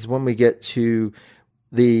examine is when we get to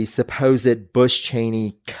the supposed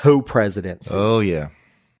Bush-Cheney co-presidency. Oh, yeah.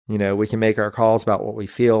 We can make our calls about what we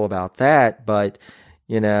feel about that, but,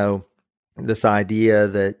 this idea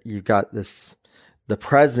that you've got the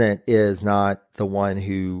president is not the one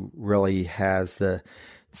who really has the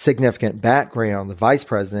significant background, the vice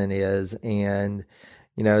president is, and,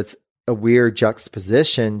 it's a weird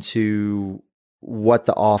juxtaposition to what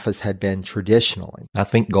the office had been traditionally. I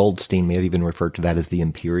think Goldstein may have even referred to that as the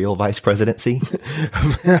imperial vice presidency.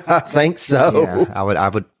 I think so. Yeah, I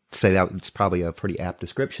would say that it's probably a pretty apt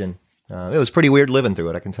description. It was pretty weird living through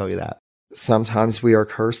it, I can tell you that. Sometimes we are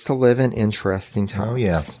cursed to live in interesting times. Oh,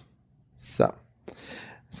 yeah. So,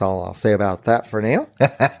 that's all I'll say about that for now.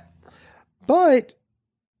 But,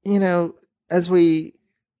 as we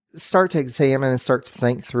start to examine and start to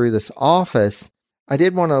think through this office, I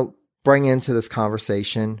did want to bring into this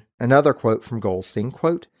conversation another quote from Goldstein,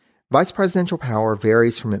 quote, "Vice presidential power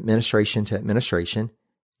varies from administration to administration,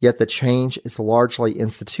 yet the change is largely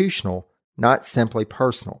institutional, not simply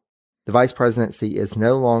personal. The vice presidency is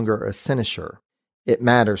no longer a sinecure. It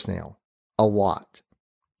matters now, a lot.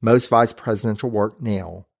 Most vice presidential work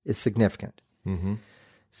now is significant." Mm-hmm.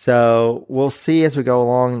 So we'll see as we go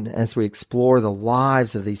along, as we explore the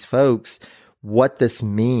lives of these folks, what this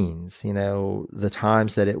means. The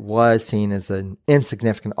times that it was seen as an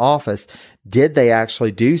insignificant office, did they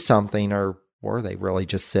actually do something, or were they really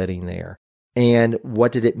just sitting there? And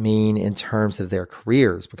what did it mean in terms of their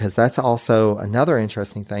careers? Because that's also another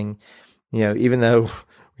interesting thing. Even though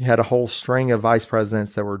we had a whole string of vice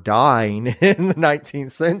presidents that were dying in the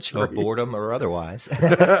 19th century. Of boredom or otherwise.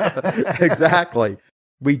 Exactly.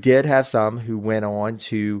 We did have some who went on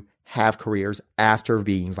to have careers after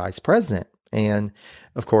being vice president. And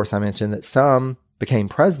of course, I mentioned that some became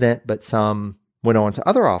president, but some went on to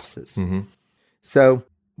other offices. Mm-hmm. So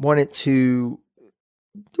wanted to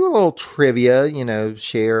do a little trivia,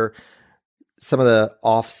 share some of the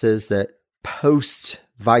offices that post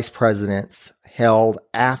vice presidents held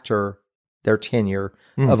after their tenure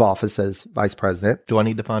of office as vice president. Do I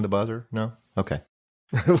need to find a buzzer? No? Okay.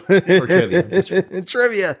 Or trivia.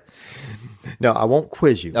 Trivia. No, I won't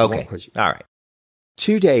quiz you. I Okay. won't quiz you. All right.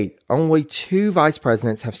 To date, only 2 vice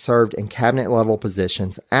presidents have served in cabinet-level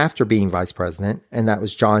positions after being vice president, and that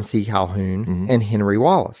was John C. Calhoun and Henry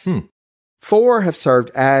Wallace. 4 have served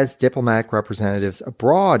as diplomatic representatives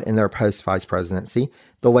abroad in their post-vice presidency,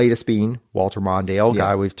 the latest being Walter Mondale,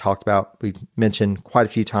 guy we've mentioned quite a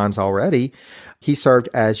few times already. He served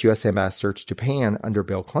as U.S. ambassador to Japan under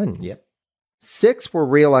Bill Clinton. Yep. 6 were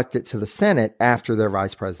reelected to the Senate after their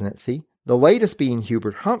vice presidency, the latest being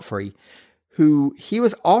Hubert Humphrey, who he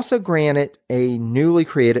was also granted a newly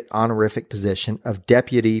created honorific position of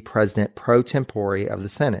Deputy President pro tempore of the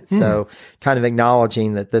Senate. So kind of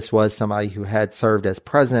acknowledging that this was somebody who had served as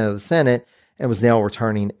president of the Senate and was now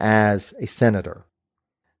returning as a senator.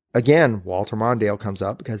 Again, Walter Mondale comes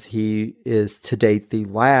up because he is to date the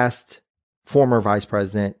last former vice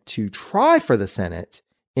president to try for the Senate.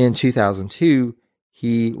 In 2002,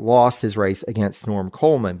 he lost his race against Norm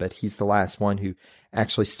Coleman, but he's the last one who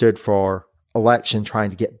actually stood for election trying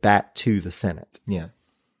to get back to the Senate. Yeah.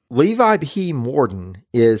 Levi P. Morden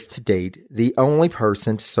is to date the only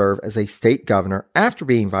person to serve as a state governor after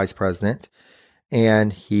being vice president,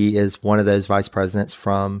 and he is one of those vice presidents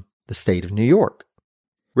from the state of New York.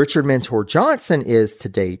 Richard Mentor Johnson is to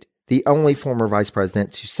date the only former vice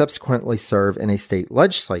president to subsequently serve in a state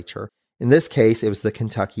legislature. In this case, it was the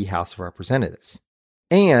Kentucky House of Representatives.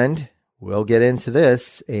 And we'll get into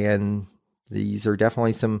this, and these are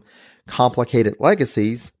definitely some complicated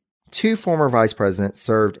legacies. 2 former vice presidents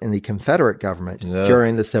served in the Confederate government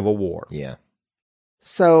during the Civil War. Yeah.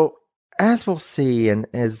 So, as we'll see, and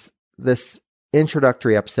as this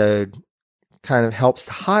introductory episode kind of helps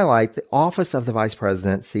to highlight, the office of the vice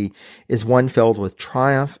presidency is one filled with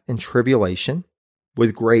triumph and tribulation,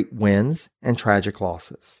 with great wins and tragic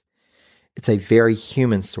losses. It's a very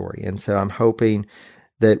human story, and so I'm hoping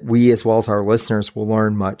that we, as well as our listeners, will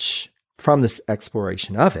learn much from this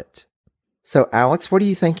exploration of it. So, Alex, what are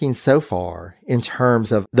you thinking so far in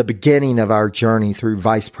terms of the beginning of our journey through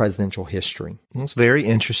vice presidential history? It's very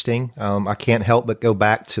interesting. I can't help but go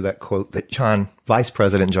back to that quote that Vice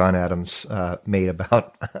President John Adams made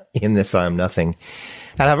about, "In this I am nothing."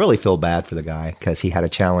 And I really feel bad for the guy because he had a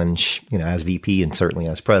challenge, as VP and certainly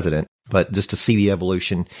as president. But just to see the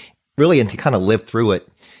evolution, really, and to kind of live through it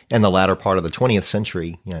in the latter part of the 20th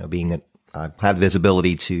century, being that I had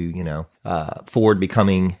visibility to, Ford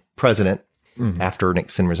becoming president after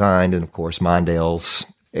Nixon resigned, and of course Mondale's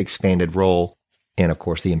expanded role, and of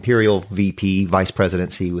course the Imperial VP vice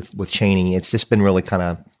presidency with Cheney. It's just been really kind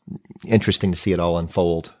of interesting to see it all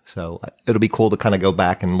unfold. So it'll be cool to kind of go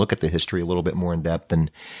back and look at the history a little bit more in depth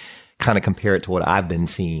and kind of compare it to what I've been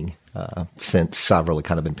seeing since I've really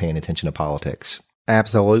kind of been paying attention to politics.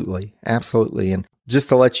 Absolutely. Absolutely. And just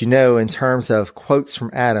to let you know, in terms of quotes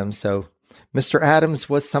from Adams, so Mr. Adams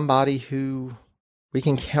was somebody who we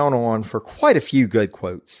can count on for quite a few good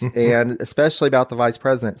quotes, and especially about the vice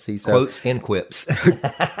presidency. So, quotes and quips.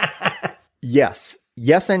 Yes.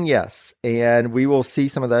 Yes and yes. And we will see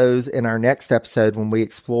some of those in our next episode when we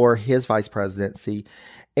explore his vice presidency.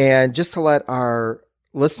 And just to let our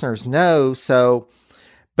listeners know, so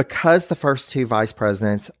because the first 2 vice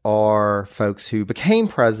presidents are folks who became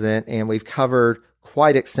president, and we've covered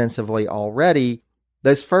quite extensively already,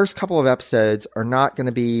 those first couple of episodes are not going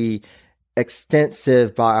to be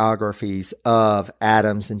extensive biographies of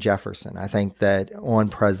Adams and Jefferson. I think that on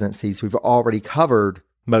presidencies, we've already covered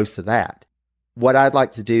most of that. What I'd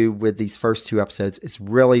like to do with these first 2 episodes is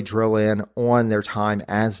really drill in on their time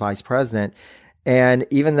as vice president. And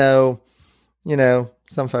even though,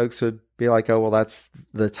 some folks would be like, oh, well, that's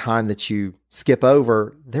the time that you skip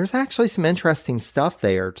over, there's actually some interesting stuff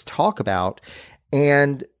there to talk about.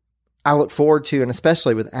 And I look forward to, and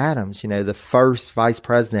especially with Adams, the first vice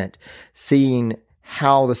president, seeing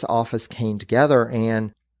how this office came together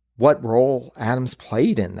and what role Adams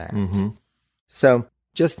played in that. So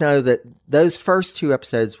just know that those first 2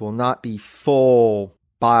 episodes will not be full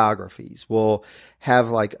biographies. We'll have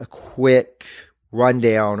like a quick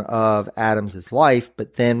rundown of Adams's life,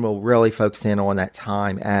 but then we'll really focus in on that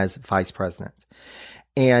time as vice president.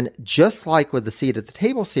 And just like with the Seat at the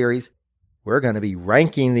Table series, we're going to be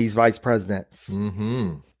ranking these vice presidents.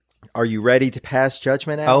 Are you ready to pass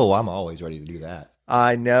judgment, Alex? Oh, I'm always ready to do that.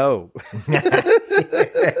 I know.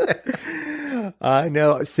 I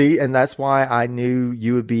know. See, and that's why I knew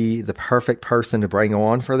you would be the perfect person to bring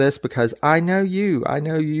on for this, because I know you.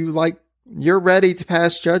 You're ready to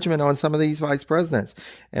pass judgment on some of these vice presidents.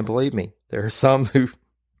 And believe me, there are some who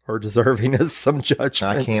are deserving of some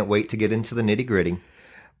judgment. I can't wait to get into the nitty-gritty.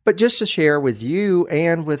 But just to share with you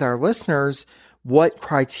and with our listeners, what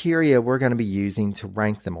criteria we're going to be using to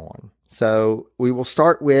rank them on. So we will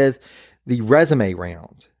start with the resume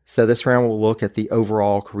round. So this round will look at the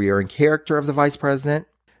overall career and character of the vice president.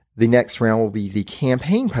 The next round will be the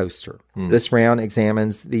campaign poster. This round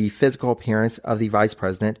examines the physical appearance of the vice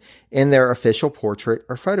president in their official portrait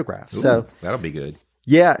or photograph. Ooh, so that'll be good.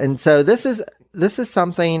 Yeah, and so this is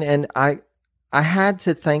something, and I had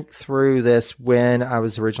to think through this when I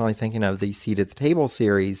was originally thinking of the Seat at the Table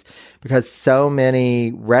series, because so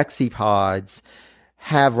many Rexipods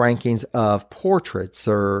have rankings of portraits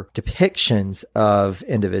or depictions of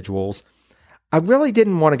individuals. I really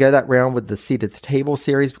didn't want to go that round with the Seat at the Table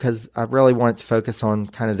series because I really wanted to focus on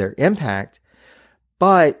kind of their impact.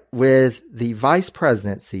 But with the vice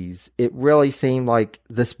presidencies, it really seemed like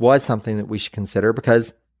this was something that we should consider,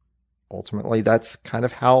 because ultimately that's kind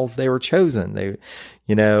of how they were chosen. They,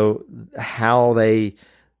 how they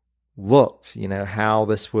looked, how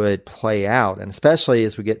this would play out. And especially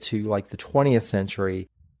as we get to like the 20th century,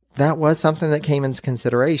 that was something that came into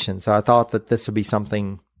consideration. So I thought that this would be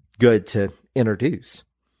something good to introduce.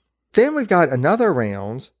 Then we've got another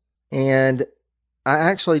round, and I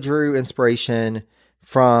actually drew inspiration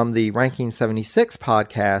from the Ranking 76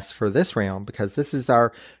 podcast for this round, because this is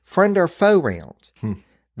our friend or foe round.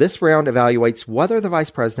 This round evaluates whether the vice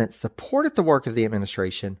president supported the work of the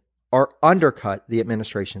administration or undercut the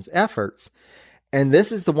administration's efforts. And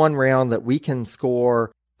this is the one round that we can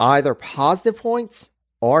score either positive points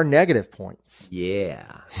or negative points.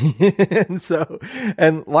 Yeah.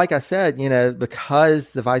 and like I said,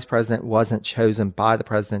 because the vice president wasn't chosen by the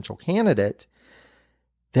presidential candidate,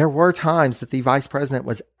 there were times that the vice president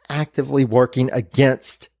was actively working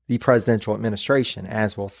against the presidential administration,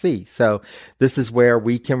 as we'll see. So this is where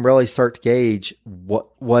we can really start to gauge,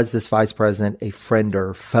 what was this vice president a friend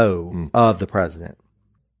or foe of the president?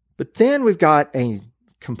 But then we've got a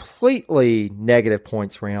completely negative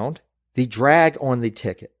points round, the drag on the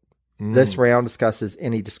ticket. This round discusses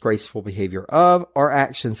any disgraceful behavior of or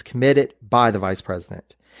actions committed by the vice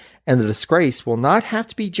president. And the disgrace will not have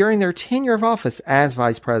to be during their tenure of office as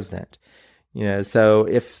vice president. So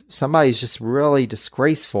if somebody's just really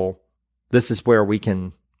disgraceful, this is where we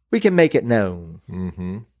can make it known.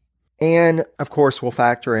 Mm-hmm. And of course, we'll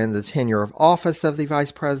factor in the tenure of office of the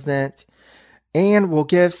vice president, and we'll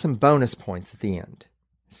give some bonus points at the end.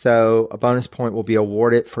 So a bonus point will be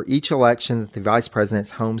awarded for each election that the vice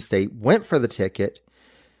president's home state went for the ticket.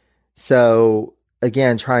 So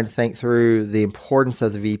again, trying to think through the importance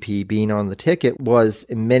of the VP being on the ticket was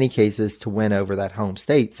in many cases to win over that home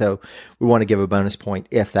state. So we want to give a bonus point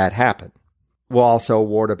if that happened. We'll also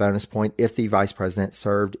award a bonus point if the vice president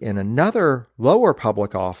served in another lower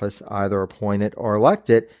public office, either appointed or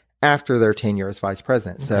elected, after their tenure as vice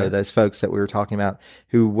president. Okay. So those folks that we were talking about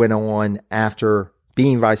who went on after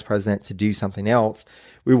being vice president to do something else,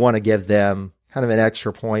 we want to give them kind of an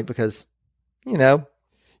extra point because,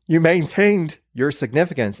 you maintained your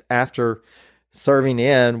significance after serving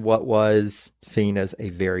in what was seen as a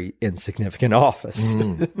very insignificant office.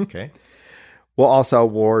 Okay. We'll also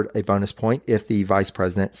award a bonus point if the vice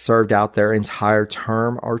president served out their entire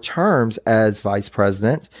term or terms as vice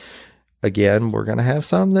president. Again, we're going to have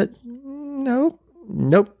some that, nope,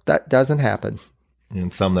 that doesn't happen.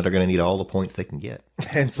 And some that are going to need all the points they can get.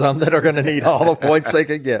 And some that are going to need all the points they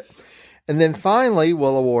can get. And then finally,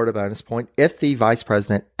 we'll award a bonus point if the vice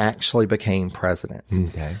president actually became president.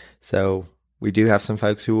 Okay. So we do have some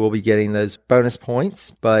folks who will be getting those bonus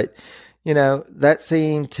points, but, that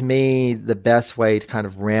seemed to me the best way to kind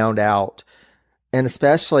of round out. And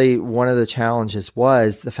especially one of the challenges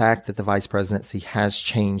was the fact that the vice presidency has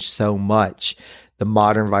changed so much. The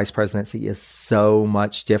modern vice presidency is so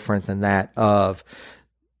much different than that of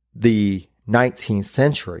the 19th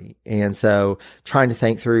century. And so trying to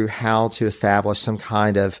think through how to establish some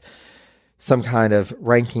kind of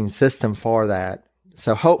ranking system for that.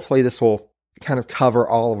 So hopefully this will kind of cover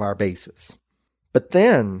all of our bases. But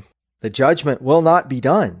then the judgment will not be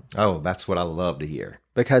done. Oh, that's what I love to hear.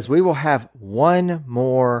 Because we will have one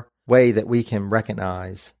more way that we can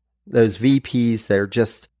recognize those VPs that are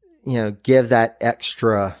just, give that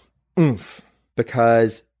extra oomph.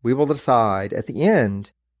 Because we will decide at the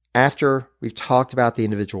end, after we've talked about the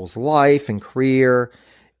individual's life and career,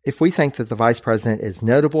 if we think that the vice president is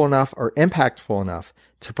notable enough or impactful enough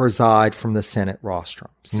to preside from the Senate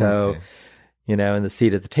rostrum. So, in the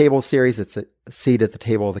Seat at the Table series, it's a seat at the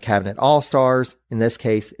table of the Cabinet All-Stars. In this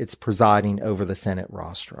case, it's presiding over the Senate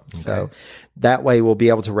rostrum. Okay. So that way we'll be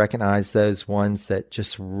able to recognize those ones that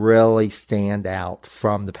just really stand out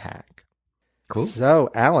from the pack. Cool. So,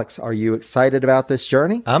 Alex, are you excited about this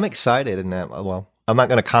journey? I'm excited, and I'm not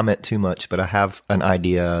going to comment too much, but I have an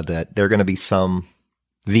idea that there are going to be some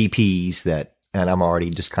VPs that, and I'm already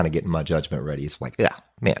just kind of getting my judgment ready. It's like, yeah,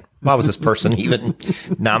 man, why was this person even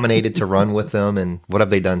nominated to run with them, and what have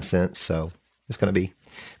they done since? So it's going to be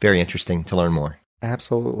very interesting to learn more.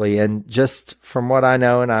 Absolutely. And just from what I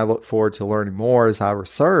know, and I look forward to learning more as I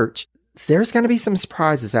research, there's going to be some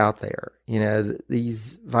surprises out there.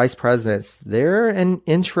 These vice presidents, they're an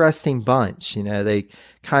interesting bunch. They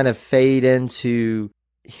kind of fade into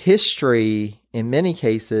history in many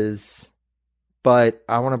cases, but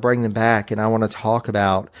I want to bring them back and I want to talk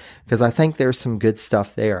about, because I think there's some good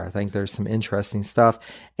stuff there. I think there's some interesting stuff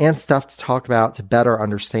and stuff to talk about to better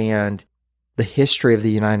understand the history of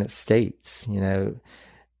the United States,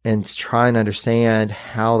 and to try and understand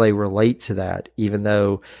how they relate to that, even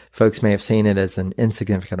though folks may have seen it as an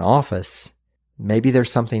insignificant office. Maybe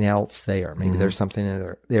there's something else there. Maybe there's something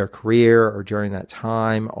in their career or during that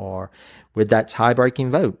time or with that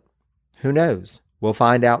tie-breaking vote. Who knows? We'll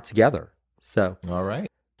find out together. So, all right.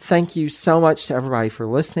 Thank you so much to everybody for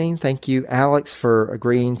listening. Thank you, Alex, for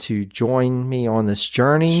agreeing to join me on this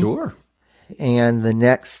journey. Sure. And the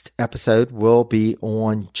next episode will be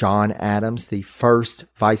on John Adams, the first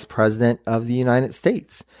vice president of the United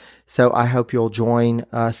States. So I hope you'll join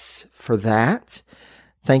us for that.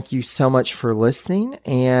 Thank you so much for listening.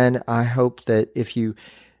 And I hope that if you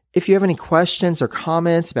have any questions or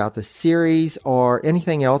comments about the series or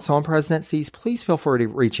anything else on presidencies, please feel free to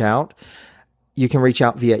reach out. You can reach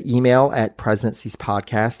out via email at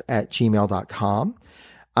presidenciespodcast@gmail.com.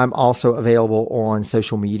 I'm also available on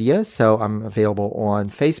social media, so I'm available on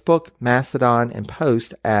Facebook, Mastodon, and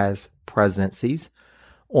Post as Presidencies,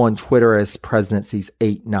 on Twitter as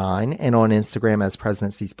Presidencies89, and on Instagram as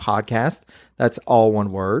Presidencies Podcast. That's all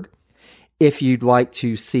one word. If you'd like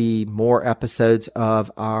to see more episodes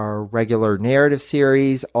of our regular narrative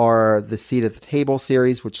series or the Seat at the Table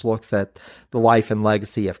series, which looks at the life and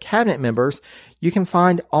legacy of cabinet members, you can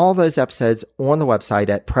find all those episodes on the website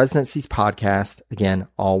at Presidencies Podcast, again,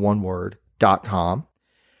 all one word, .com.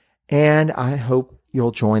 And I hope you'll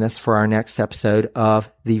join us for our next episode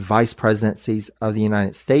of the Vice Presidencies of the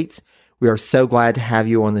United States. We are so glad to have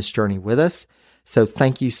you on this journey with us. So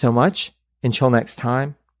thank you so much. Until next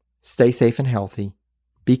time, stay safe and healthy,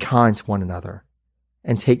 be kind to one another,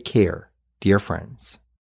 and take care, dear friends.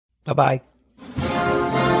 Bye-bye.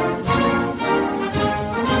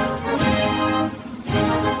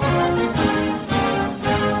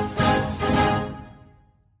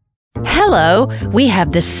 Hello, we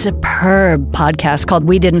have this superb podcast called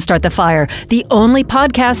We Didn't Start the Fire, the only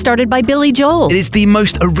podcast started by Billy Joel. It is the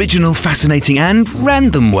most original, fascinating, and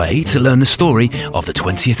random way to learn the story of the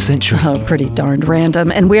 20th century. Oh, pretty darned random.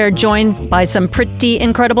 And we are joined by some pretty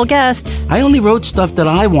incredible guests. I only wrote stuff that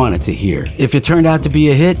I wanted to hear. If it turned out to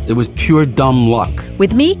be a hit, it was pure dumb luck.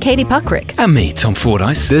 With me, Katie Puckrick. And me, Tom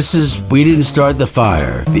Fordyce. This is We Didn't Start the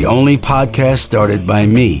Fire, the only podcast started by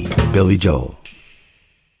me, Billy Joel.